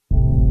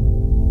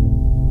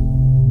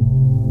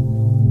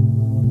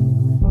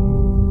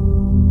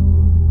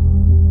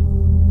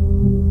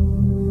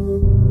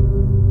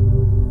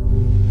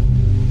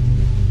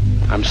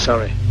I'm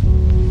sorry.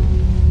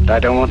 But I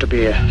don't want to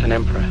be an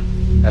emperor.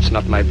 That's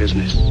not my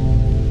business.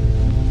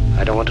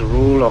 I don't want to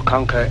rule or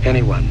conquer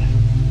anyone.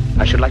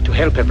 I should like to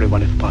help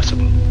everyone if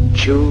possible.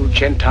 Jew,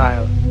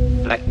 Gentile,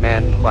 black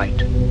man,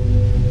 white.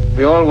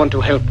 We all want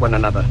to help one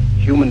another.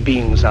 Human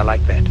beings are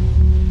like that.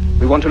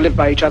 We want to live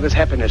by each other's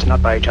happiness,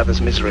 not by each other's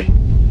misery.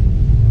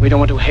 We don't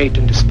want to hate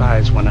and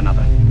despise one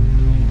another.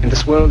 In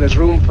this world there's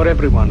room for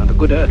everyone, and the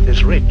good earth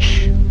is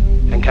rich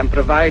and can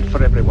provide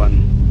for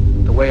everyone.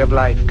 The way of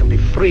life can be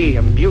free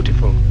and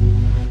beautiful,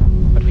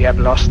 but we have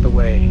lost the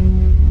way.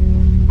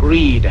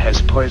 Greed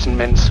has poisoned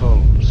men's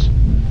souls,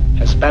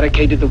 has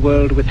barricaded the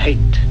world with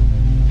hate,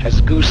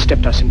 has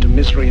goose-stepped us into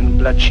misery and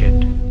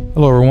bloodshed.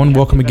 Hello everyone,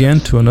 welcome again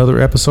to another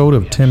episode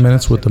of 10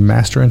 Minutes with the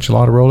Master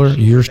Enchilada Roller.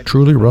 Yours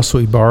truly,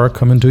 Russell Ibarra,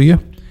 coming to you.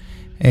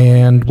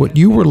 And what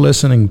you were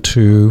listening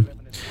to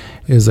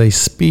is a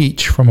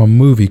speech from a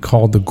movie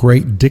called The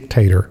Great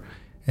Dictator.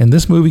 And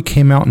this movie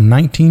came out in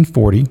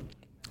 1940.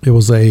 It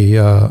was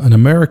an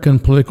American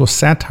political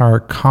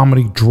satire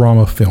comedy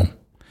drama film.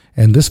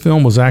 And this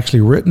film was actually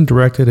written,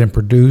 directed, and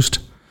produced,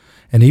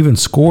 and even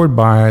scored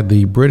by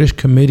the British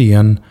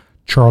comedian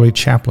Charlie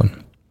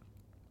Chaplin.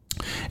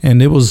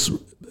 And it was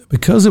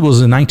because it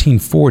was in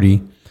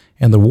 1940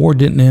 and the war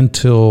didn't end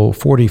till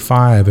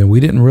 45, and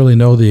we didn't really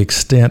know the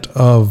extent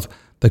of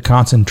the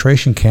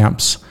concentration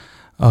camps,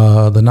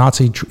 the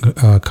Nazi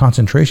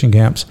concentration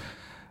camps.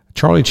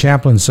 Charlie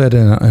Chaplin said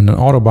in an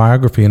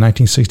autobiography in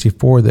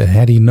 1964 that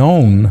had he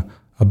known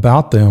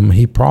about them,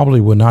 he probably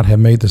would not have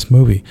made this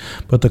movie.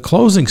 But the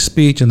closing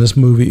speech in this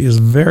movie is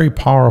very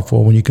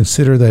powerful when you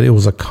consider that it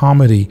was a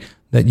comedy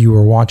that you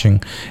were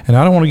watching. And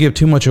I don't want to give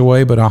too much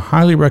away, but I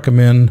highly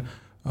recommend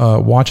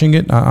watching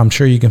it. I'm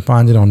sure you can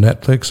find it on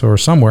Netflix or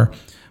somewhere.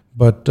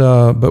 But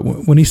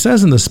when he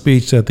says in the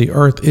speech that the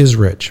earth is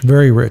rich,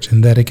 very rich,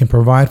 and that it can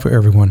provide for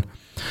everyone,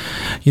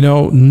 you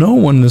know, no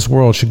one in this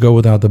world should go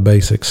without the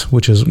basics,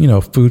 which is, you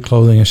know, food,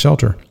 clothing, and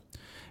shelter.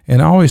 And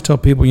I always tell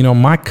people, you know,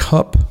 my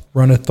cup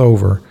runneth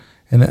over.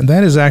 And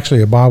that is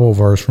actually a Bible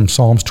verse from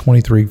Psalms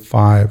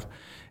 23:5.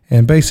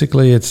 And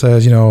basically it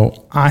says, you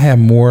know, I have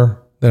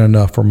more than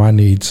enough for my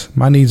needs.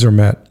 My needs are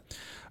met.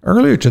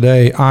 Earlier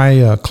today,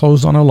 I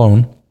closed on a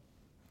loan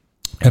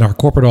at our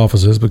corporate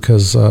offices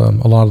because a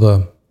lot of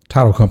the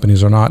title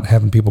companies are not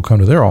having people come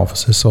to their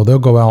offices. So they'll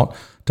go out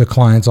to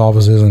clients'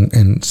 offices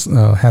and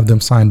have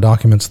them sign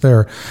documents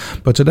there.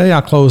 But today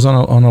I closed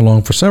on a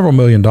loan for several $1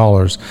 million.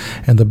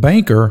 And the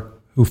banker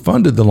who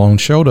funded the loan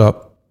showed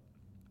up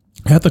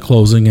at the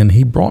closing, and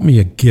he brought me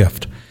a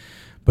gift.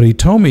 But he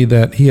told me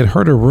that he had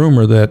heard a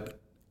rumor that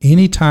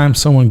anytime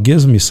someone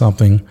gives me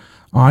something,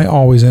 I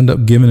always end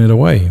up giving it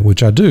away,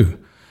 which I do.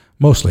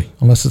 Mostly,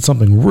 unless it's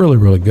something really,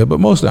 really good. But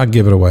mostly I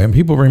give it away. And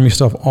people bring me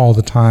stuff all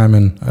the time,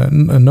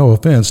 and no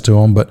offense to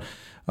them, but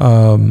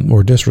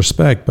or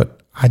disrespect, but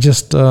I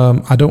just,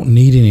 I don't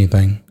need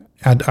anything.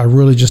 I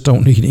really just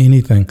don't need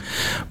anything.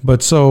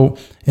 But so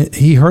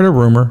he heard a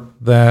rumor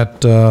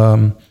that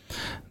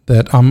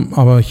that I'm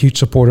a huge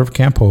supporter of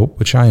Camp Hope,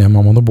 which I am.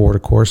 I'm on the board,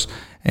 of course.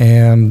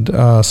 And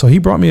so he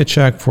brought me a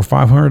check for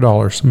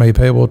 $500 made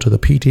payable to the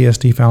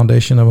PTSD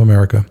Foundation of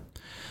America.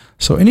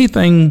 So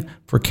anything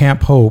for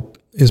Camp Hope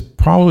is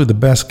probably the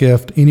best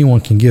gift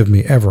anyone can give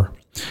me ever.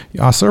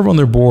 I serve on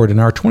their board, and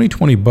our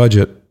 2020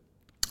 budget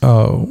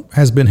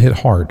has been hit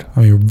hard.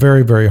 I mean,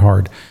 very, very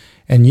hard.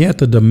 And yet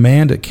the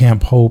demand at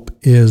Camp Hope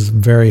is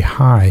very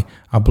high.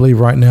 I believe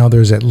right now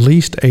there's at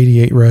least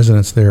 88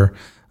 residents there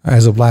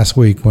as of last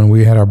week when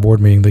we had our board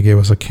meeting. They gave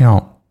us a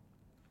count.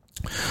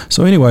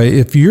 So anyway,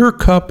 if your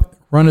cup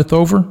runneth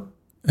over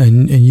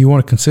and you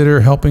want to consider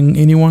helping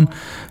anyone,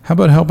 how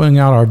about helping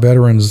out our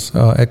veterans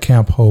at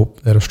Camp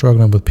Hope that are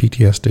struggling with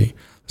PTSD?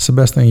 It's the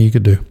best thing you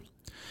could do.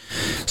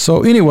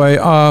 So anyway,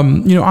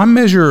 you know, I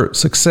measure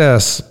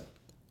success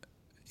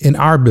in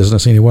our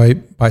business anyway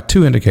by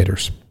two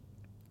indicators.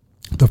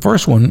 The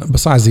first one,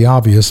 besides the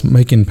obvious,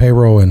 making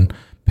payroll and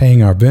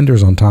paying our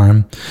vendors on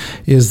time,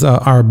 is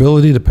our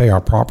ability to pay our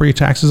property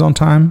taxes on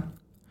time.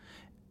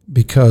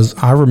 Because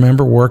I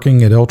remember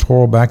working at El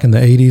Toro back in the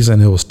 80s,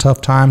 and it was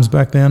tough times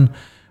back then.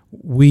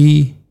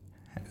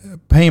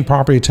 Paying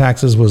property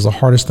taxes was the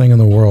hardest thing in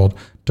the world,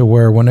 to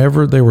where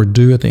whenever they were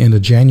due at the end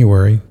of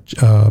January,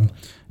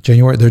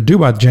 they're due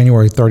by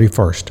January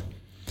 31st.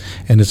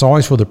 And it's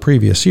always for the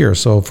previous year.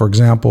 So for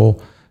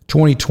example,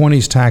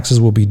 2020's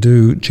taxes will be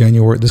due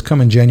this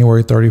coming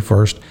January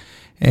 31st.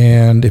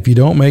 And if you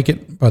don't make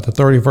it by the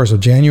 31st of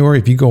January,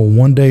 if you go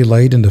one day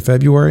late into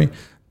February,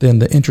 then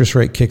the interest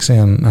rate kicks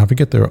in. I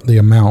forget the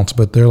amounts,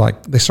 but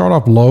they start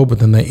off low, but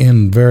then they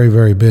end very,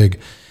 very big.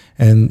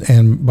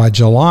 And by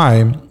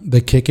July,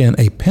 they kick in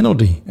a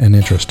penalty and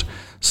interest.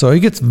 So it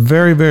gets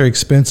very, very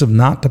expensive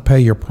not to pay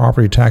your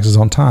property taxes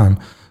on time.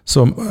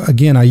 So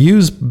again, I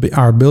use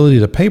our ability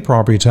to pay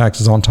property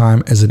taxes on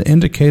time as an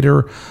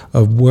indicator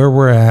of where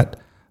we're at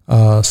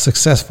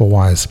successful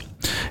wise.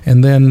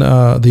 And then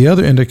the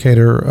other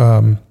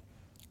indicator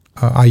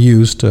I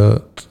use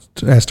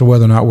as to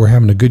whether or not we're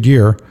having a good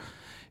year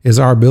is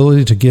our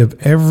ability to give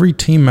every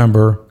team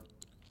member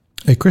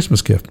a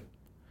Christmas gift.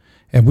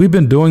 And we've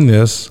been doing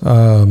this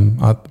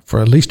for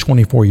at least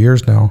 24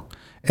 years now.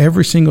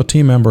 Every single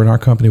team member in our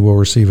company will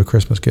receive a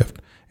Christmas gift.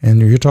 And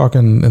you're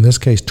talking, in this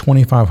case,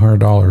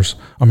 $2,500.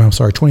 I'm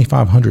sorry,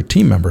 2,500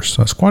 team members.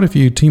 So that's quite a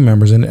few team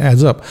members, and it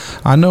adds up.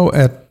 I know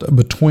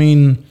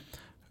between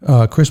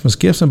Christmas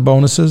gifts and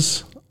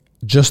bonuses,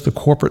 just the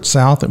corporate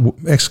South,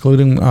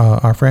 excluding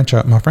my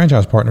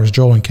franchise partners,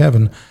 Joel and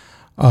Kevin,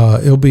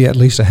 it'll be at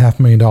least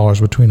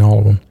 $500,000 between all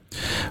of them.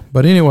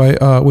 But anyway,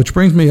 which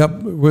brings me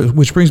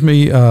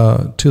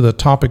to the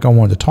topic I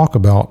wanted to talk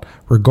about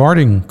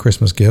regarding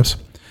Christmas gifts.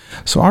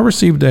 So I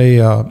received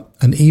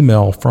an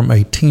email from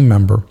a team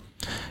member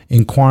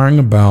inquiring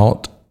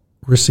about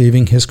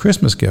receiving his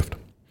Christmas gift.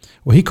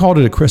 Well, he called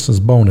it a Christmas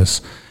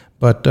bonus,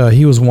 but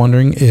he was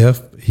wondering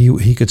if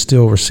he could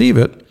still receive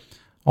it,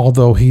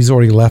 although he's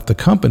already left the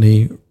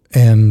company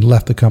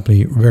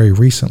very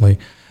recently.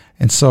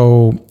 And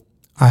so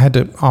I had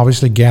to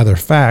obviously gather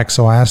facts.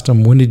 So I asked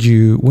him, when did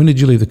you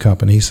leave the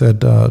company? He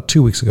said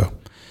 2 weeks ago,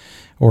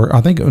 or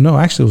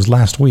actually it was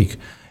last week.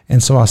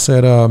 And so I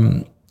said,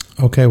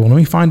 okay, well, let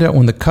me find out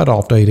when the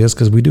cutoff date is,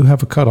 because we do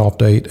have a cutoff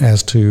date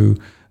as to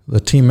the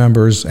team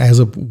members. As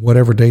of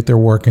whatever date they're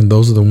working,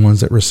 those are the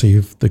ones that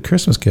receive the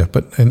Christmas gift.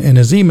 But in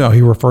his email,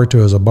 he referred to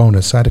it as a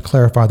bonus. So I had to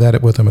clarify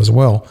that with him as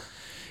well.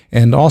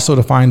 And also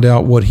to find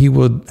out what he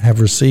would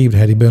have received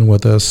had he been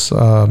with us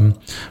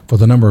for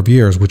the number of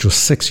years, which was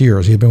 6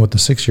 years. He had been with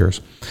us 6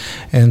 years.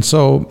 And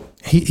so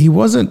he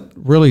wasn't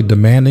really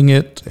demanding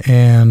it.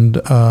 And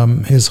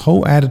his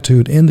whole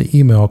attitude in the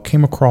email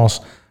came across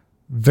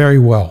very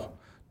well,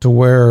 to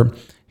where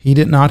he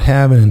did not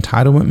have an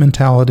entitlement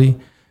mentality.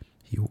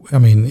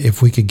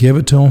 If we could give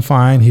it to him,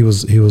 fine. He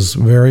was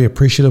very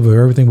appreciative of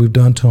everything we've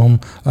done to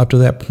him up to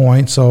that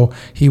point. So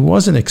he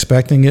wasn't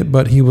expecting it,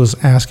 but he was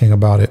asking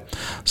about it.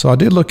 So I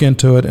did look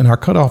into it, and our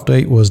cutoff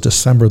date was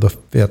December the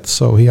 5th.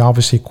 So he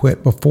obviously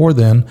quit before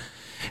then,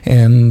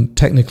 and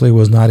technically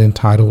was not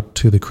entitled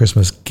to the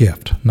Christmas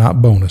gift,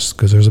 not bonus,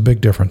 because there's a big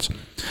difference.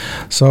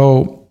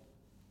 So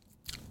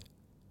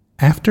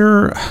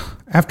after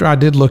I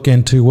did look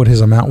into what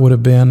his amount would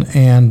have been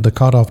and the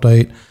cutoff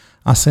date,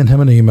 I sent him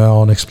an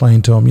email and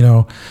explained to him,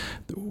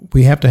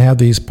 we have to have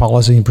these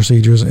policy and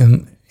procedures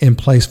in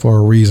place for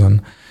a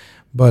reason.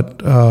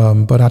 But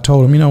I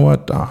told him, you know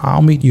what,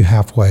 I'll meet you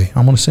halfway.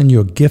 I'm going to send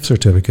you a gift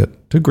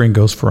certificate to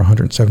Gringos for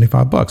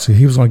 $175.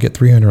 He was going to get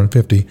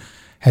 $350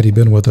 had he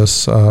been with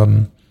us,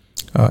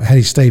 had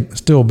he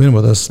still been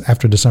with us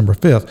after December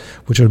 5th,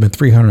 which would have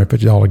been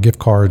 $350 gift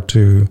card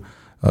to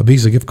a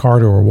Visa gift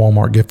card or a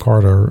Walmart gift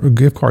card or a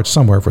gift card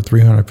somewhere for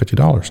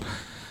 $350.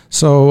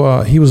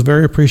 So he was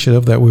very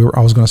appreciative that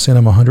I was going to send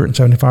him a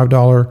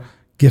 $175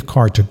 gift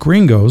card to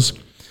Gringos.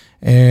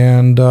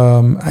 And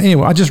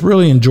anyway, I just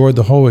really enjoyed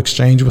the whole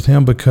exchange with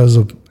him because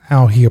of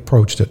how he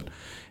approached it.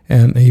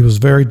 And he was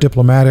very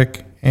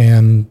diplomatic,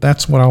 and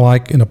that's what I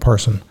like in a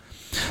person.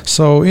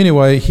 So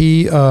anyway,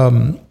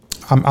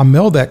 I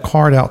mailed that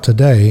card out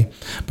today,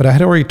 but I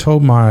had already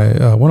told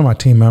one of my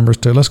team members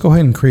to let's go ahead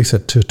and increase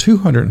it to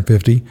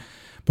 $250.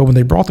 But when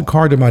they brought the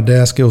card to my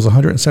desk, it was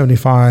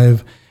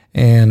 $175,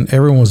 and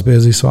everyone was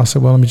busy. So I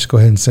said, well, let me just go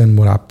ahead and send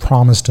what I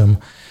promised him.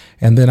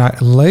 And then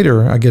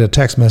later I get a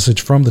text message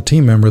from the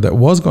team member that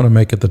was going to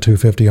make it the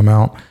 $250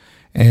 amount,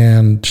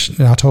 and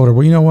I told her,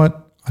 well, you know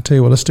what? I tell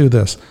you what, let's do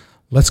this.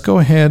 Let's go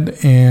ahead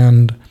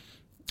and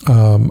the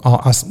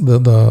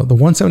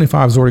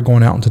 $175 is already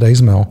going out in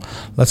today's mail.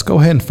 Let's go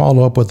ahead and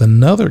follow up with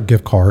another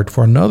gift card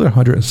for another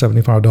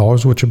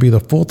 $175, which would be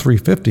the full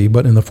 $350,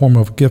 but in the form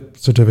of a gift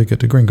certificate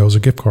to Gringos, a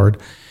gift card,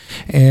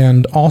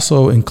 and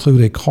also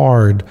include a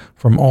card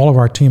from all of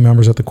our team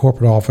members at the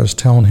corporate office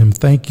telling him,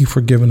 thank you for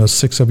giving us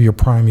 6 of your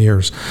prime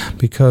years,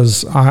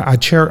 because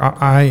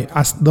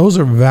those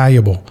are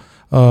valuable.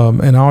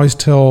 And I always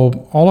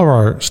tell all of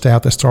our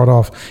staff that start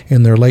off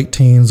in their late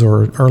teens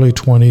or early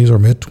 20s or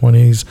mid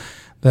 20s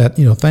that,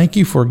 thank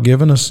you for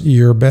giving us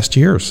your best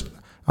years.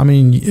 I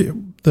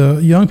mean,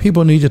 the young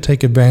people need to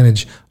take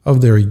advantage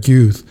of their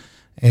youth,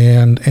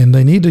 and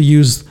they need to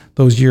use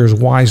those years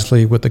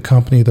wisely with the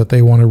company that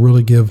they want to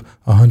really give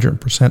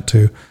 100%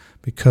 to,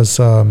 because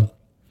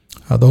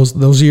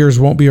those years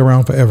won't be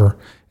around forever.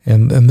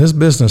 And this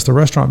business, the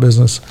restaurant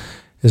business,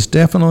 is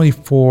definitely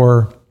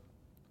for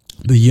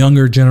the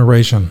younger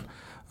generation.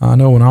 I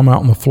know when I'm out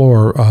on the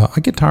floor, I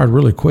get tired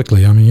really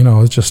quickly. I mean,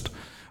 it's just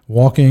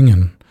walking,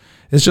 and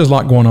it's just a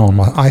lot going on.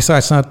 My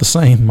eyesight's not the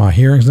same. My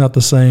hearing's not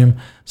the same.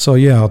 So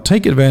yeah,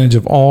 take advantage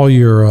of all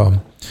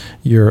your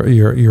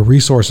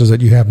resources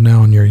that you have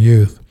now in your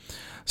youth.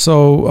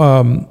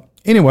 So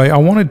anyway, I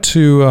wanted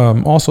to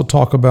also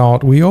talk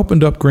about, we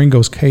opened up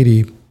Gringos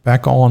Katy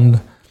back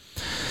on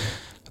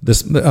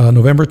this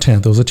November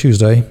 10th. It was a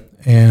Tuesday.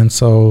 And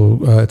so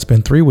it's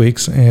been 3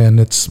 weeks,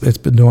 and it's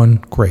been doing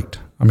great.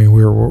 I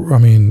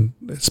mean,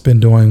 it's been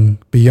doing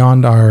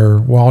beyond our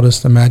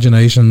wildest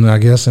imagination, I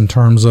guess, in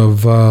terms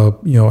of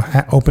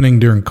opening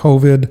during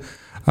COVID,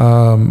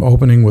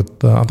 opening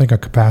with I think our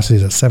capacity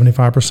is at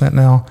 75%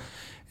 now,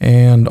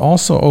 and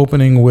also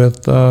opening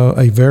with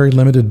a very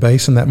limited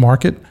base in that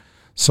market.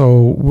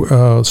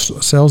 So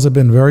sales have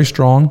been very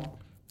strong.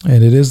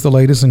 And it is the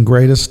latest and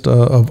greatest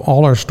of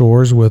all our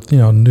stores with,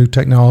 new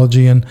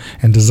technology and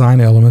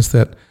design elements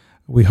that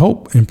we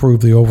hope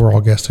improve the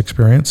overall guest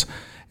experience.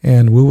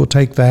 And we will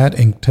take that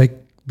and take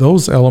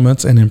those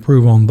elements and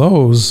improve on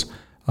those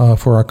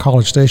for our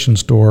College Station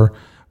store,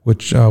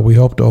 which we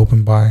hope to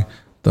open by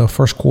the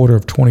first quarter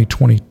of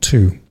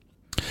 2022.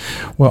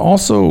 Well, I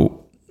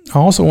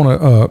also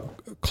want to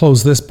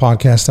close this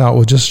podcast out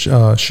with just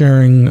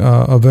sharing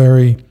a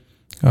very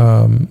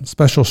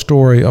special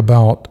story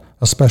about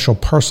a special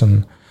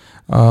person.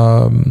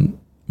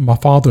 My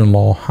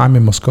father-in-law, Jaime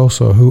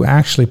Moscoso, who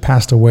actually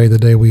passed away the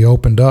day we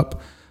opened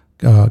up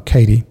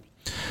Katy.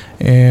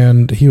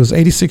 And he was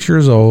 86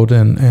 years old,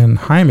 and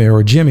Jaime,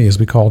 or Jimmy as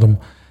we called him,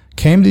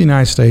 came to the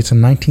United States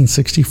in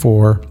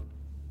 1964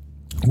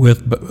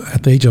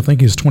 at the age of, I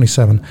think he was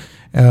 27,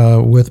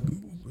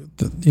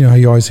 how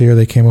you always hear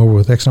they came over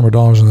with X number of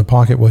dollars in their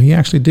pocket. Well, he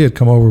actually did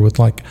come over with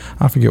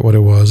I forget what it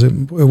was. It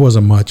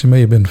wasn't much. It may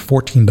have been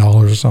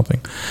 $14 or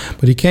something.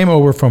 But he came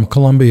over from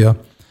Colombia,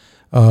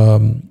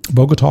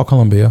 Bogota,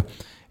 Colombia,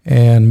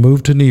 and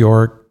moved to New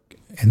York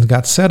and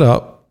got set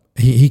up.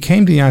 He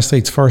came to the United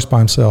States first by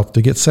himself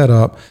to get set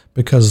up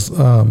because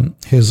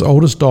his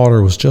oldest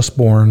daughter was just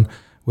born,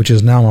 which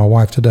is now my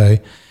wife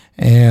today.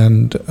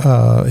 And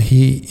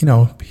he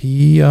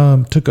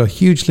took a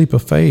huge leap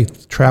of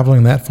faith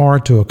traveling that far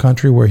to a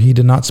country where he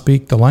did not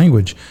speak the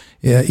language.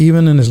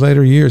 Even in his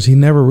later years, he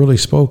never really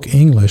spoke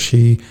English.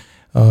 He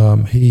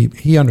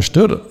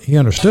understood it. He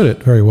understood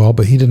it very well,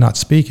 but he did not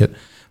speak it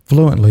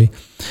fluently.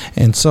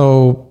 And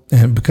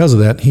because of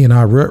that, he and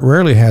I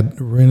rarely had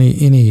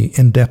any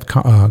in-depth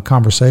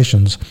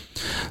conversations.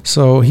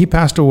 So he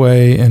passed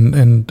away,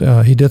 and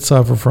he did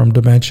suffer from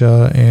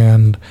dementia,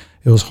 and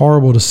it was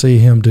horrible to see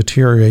him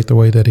deteriorate the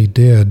way that he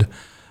did.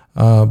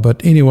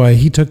 But anyway,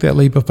 he took that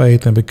leap of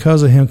faith, and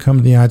because of him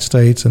coming to the United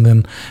States and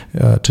then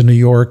to New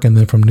York, and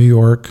then from New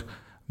York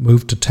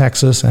moved to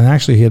Texas, and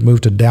actually he had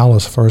moved to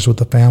Dallas first with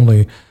the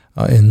family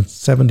in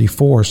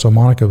 1974, so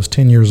Monica was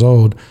 10 years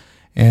old,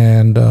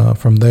 and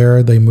from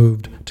there they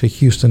moved to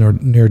Houston or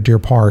near Deer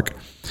Park.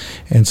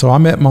 And so I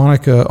met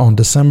Monica on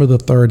December the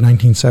 3rd,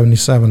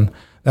 1977.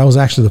 That was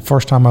actually the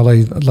first time I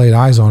laid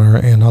eyes on her,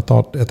 and I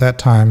thought at that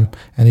time,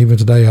 and even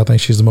today, I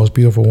think she's the most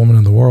beautiful woman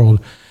in the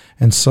world.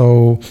 And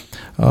so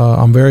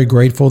I'm very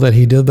grateful that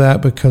he did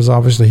that, because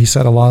obviously he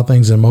set a lot of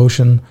things in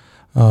motion,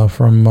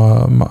 from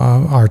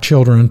our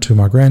children to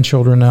my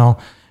grandchildren now,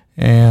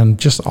 and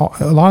just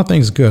a lot of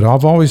things good.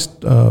 I've always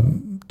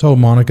told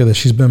Monica that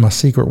she's been my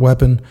secret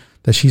weapon,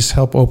 that she's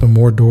helped open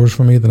more doors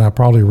for me than I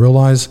probably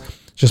realize,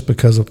 just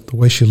because of the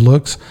way she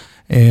looks.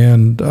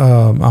 And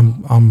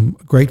I'm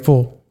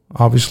grateful,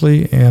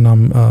 obviously, and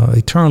I'm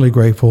eternally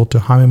grateful to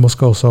Jaime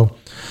Moscoso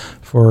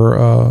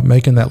for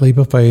making that leap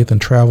of faith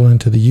and traveling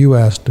to the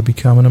U.S. to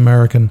become an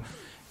American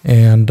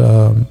and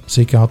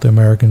seek out the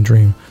American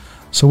dream.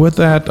 So with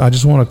that, I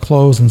just want to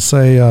close and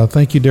say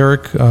thank you,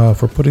 Derek,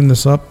 for putting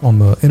this up on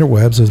the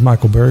interwebs, as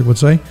Michael Berg would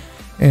say.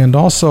 And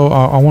also,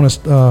 I want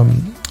to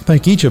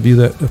thank each of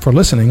you for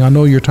listening. I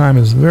know your time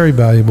is very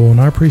valuable,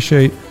 and I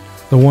appreciate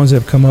the ones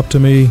that have come up to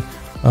me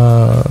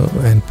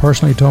and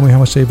personally told me how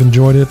much they've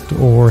enjoyed it,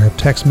 or have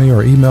texted me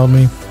or emailed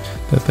me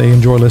that they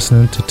enjoy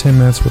listening to 10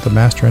 Minutes with the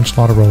Master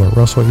Enchilada Roller,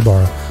 Russell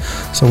Ibarra.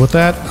 So with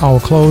that, I'll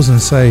close and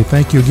say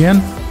thank you again,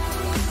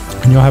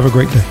 and you'll have a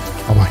great day.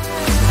 Bye-bye.